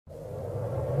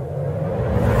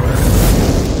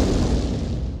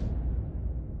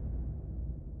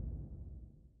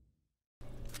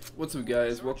What's up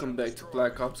guys, welcome back to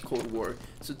Black Ops Cold War.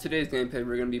 So today's gameplay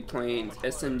we're going to be playing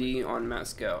SnD on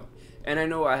bocw. And I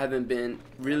know I haven't been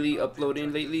really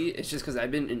uploading lately, it's just because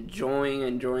I've been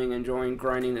enjoying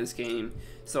grinding this game.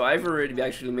 So I've already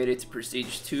actually made it to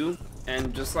Prestige 2,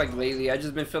 and just like lately I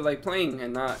just been feel like playing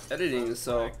and not editing.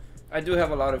 So I do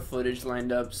have a lot of footage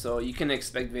lined up, so you can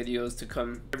expect videos to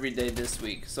come every day this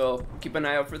week. So keep an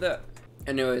eye out for that.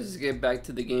 Anyways, let's get back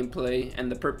to the gameplay,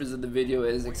 and the purpose of the video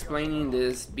is explaining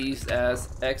this beast as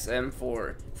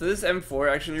XM4. So this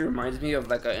M4 actually reminds me of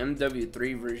like a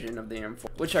MW3 version of the M4,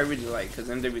 which I really like because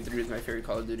MW3 is my favorite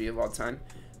Call of Duty of all time.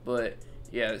 But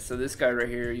yeah, so this guy right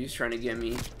here, he's trying to get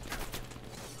me.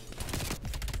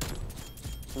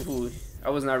 Ooh, I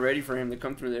was not ready for him to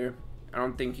come through there. I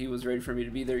don't think he was ready for me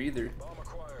to be there either.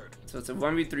 So it's a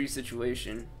 1v3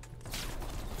 situation.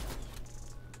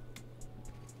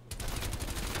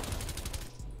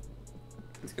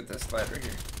 Let's get that slide right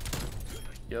here.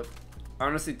 Yep. I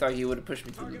honestly thought he would have pushed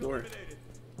me through the door.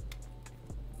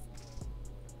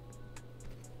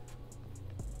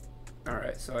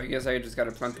 Alright, so I guess I just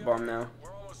gotta plant the bomb now.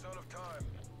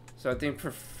 So I think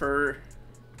prefer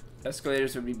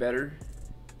escalators would be better.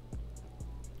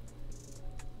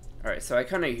 Alright, so I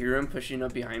kinda hear him pushing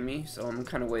up behind me, so I'm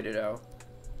kinda waited out.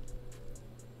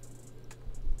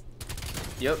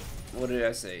 Yep, what did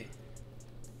I say?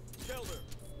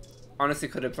 Honestly,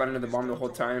 could have planted the bomb the whole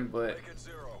time, but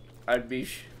I'd be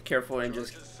careful and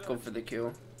just go for the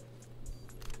kill.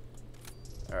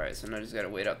 Alright, so now I just gotta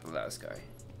wait out the last guy.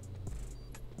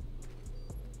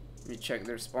 Let me check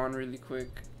their spawn really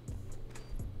quick.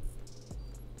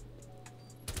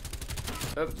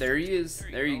 Oh, there he is.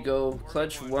 There you go.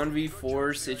 Clutch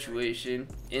 1v4 situation.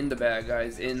 In the bag,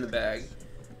 guys. In the bag.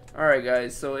 Alright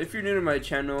guys, so if you're new to my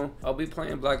channel, I'll be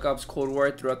playing Black Ops Cold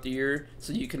War throughout the year,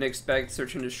 so you can expect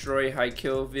search and destroy, high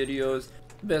kill videos,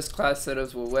 best class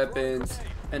setups with weapons,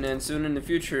 and then soon in the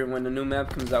future when the new map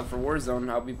comes out for Warzone,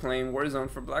 I'll be playing Warzone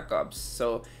for Black Ops.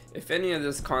 So if any of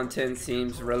this content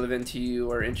seems relevant to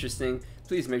you or interesting,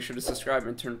 please make sure to subscribe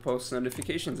and turn post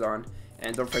notifications on,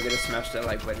 and don't forget to smash that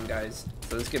like button guys.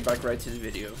 So let's get back right to the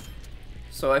video.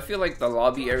 So I feel like the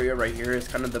lobby area right here is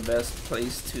kind of the best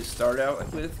place to start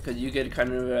out with, because you get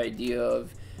kind of an idea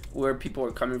of where people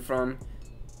are coming from.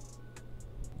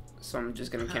 So I'm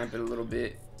just gonna camp it a little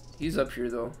bit. He's up here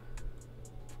though.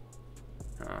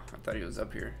 Oh, I thought he was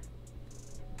up here.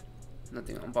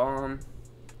 Nothing on bomb.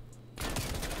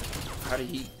 How did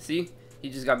he see? He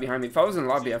just got behind me. If I was in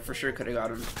lobby, I for sure could have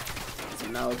got him. So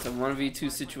now it's a 1v2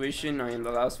 situation. I am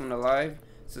the last one alive.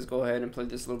 So let's go ahead and play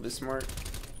this a little bit smart.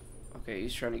 Okay,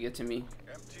 he's trying to get to me.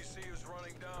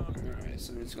 Alright,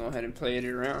 so let's go ahead and play it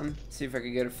around. See if I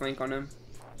can get a flank on him.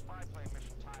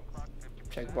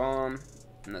 Check bomb.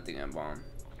 Nothing at bomb.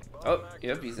 Oh,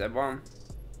 yep, he's at bomb.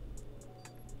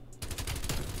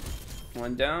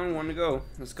 One down, one to go.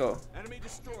 Let's go.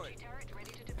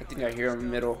 I think I hear him in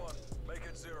the middle.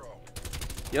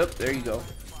 Yep, there you go.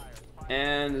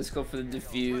 And let's go for the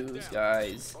defuse,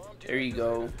 guys. There you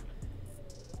go.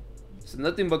 So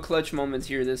nothing but clutch moments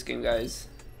here this game, guys.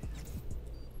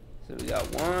 So we got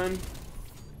one.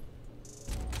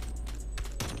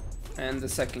 And the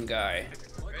second guy.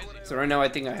 So right now I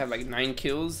think I have like 9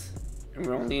 kills. And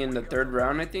we're only in the 3rd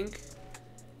round, I think.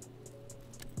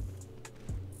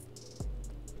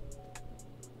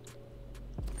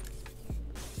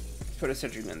 Put a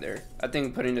sentry gun there. I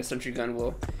think putting a sentry gun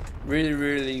will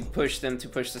really push them to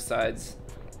push the sides.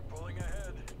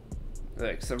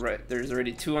 Like, so right, there's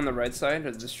already 2 on the right side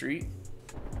of the street.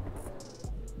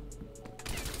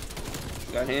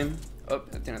 Got him. Oh,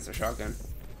 I think that's a shotgun.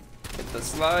 Hit the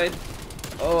slide.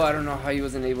 Oh, I don't know how he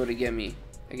wasn't able to get me.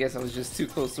 I guess I was just too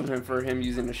close to him for him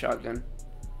using the shotgun.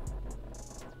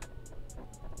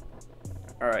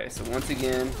 Alright, so once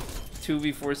again,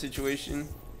 2v4 situation.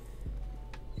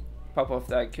 Pop off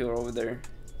that kill over there.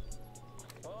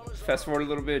 Fast forward a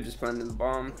little bit, just planted the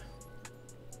bomb.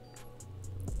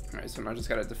 Alright, so now I just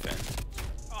gotta defend.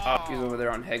 Oh, he's over there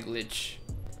on head glitch.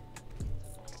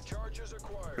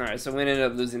 Alright, so we ended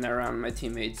up losing that round. My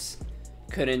teammates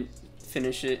couldn't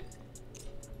finish it.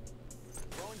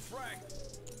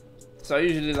 So I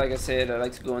usually, like I said, I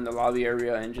like to go in the lobby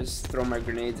area and just throw my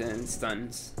grenades and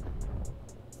stuns.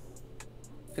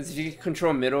 Because if you can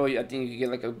control middle, I think you get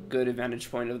like a good advantage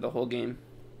point of the whole game.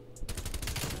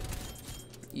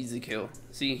 Easy kill.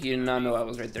 See, he did not know I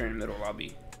was right there in the middle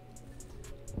lobby.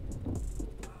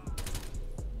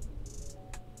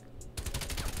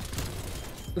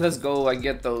 Let's go, I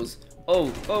get those. Oh,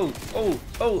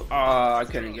 I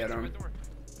couldn't get him.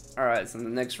 Alright, so the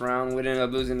next round, we ended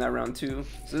up losing that round too.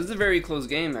 So this is a very close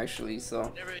game actually,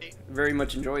 so very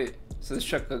much enjoy it. So let's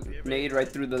chuck a nade right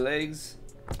through the legs.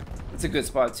 It's a good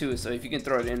spot too, so if you can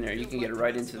throw it in there, you can get it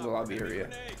right into the lobby area.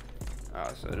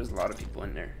 So there's a lot of people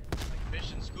in there.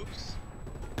 Mission scoops.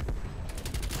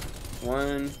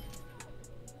 One.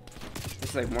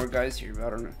 There's like more guys here, but I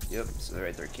don't know. Yep, so they're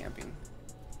right there camping.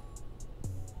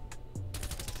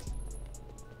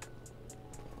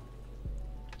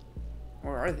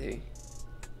 Where are they?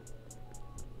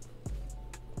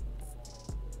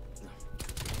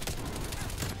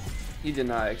 He did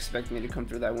not expect me to come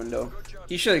through that window.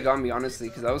 He should have got me, honestly,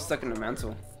 because I was stuck in the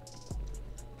mantle.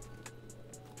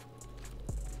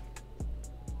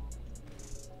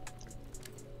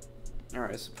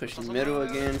 Alright, so pushing middle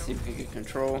again, see if we can get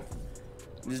control.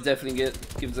 This definitely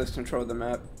gives us control of the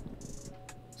map.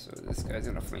 So this guy's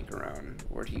gonna flank around.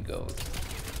 Where'd he go?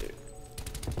 Dude.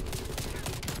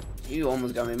 You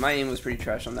almost got me. My aim was pretty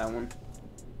trash on that one.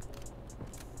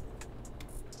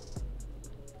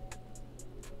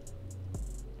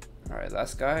 Alright,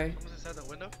 last guy. Inside the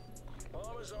window.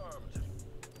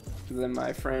 Let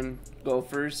my friend go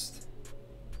first.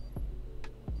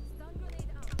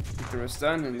 He threw a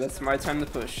stun, and that's my time to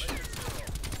push.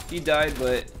 He died,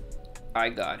 but I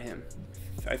got him.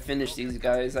 I finished these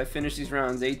guys. I finished these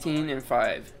rounds 18 and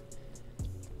 5.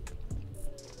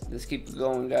 Let's keep it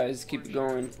going, guys. Keep it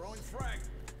going.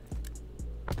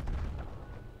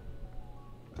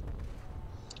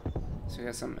 So we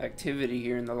got some activity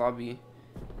here in the lobby.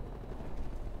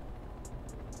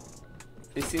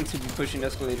 They seem to be pushing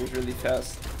escalators really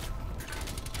fast.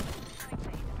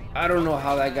 I don't know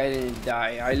how that guy didn't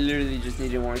die. I literally just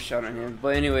needed one shot on him.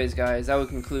 But anyways, guys, that would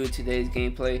conclude today's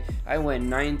gameplay. I went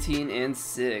 19 and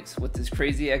 6 with this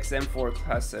crazy XM4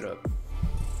 class setup.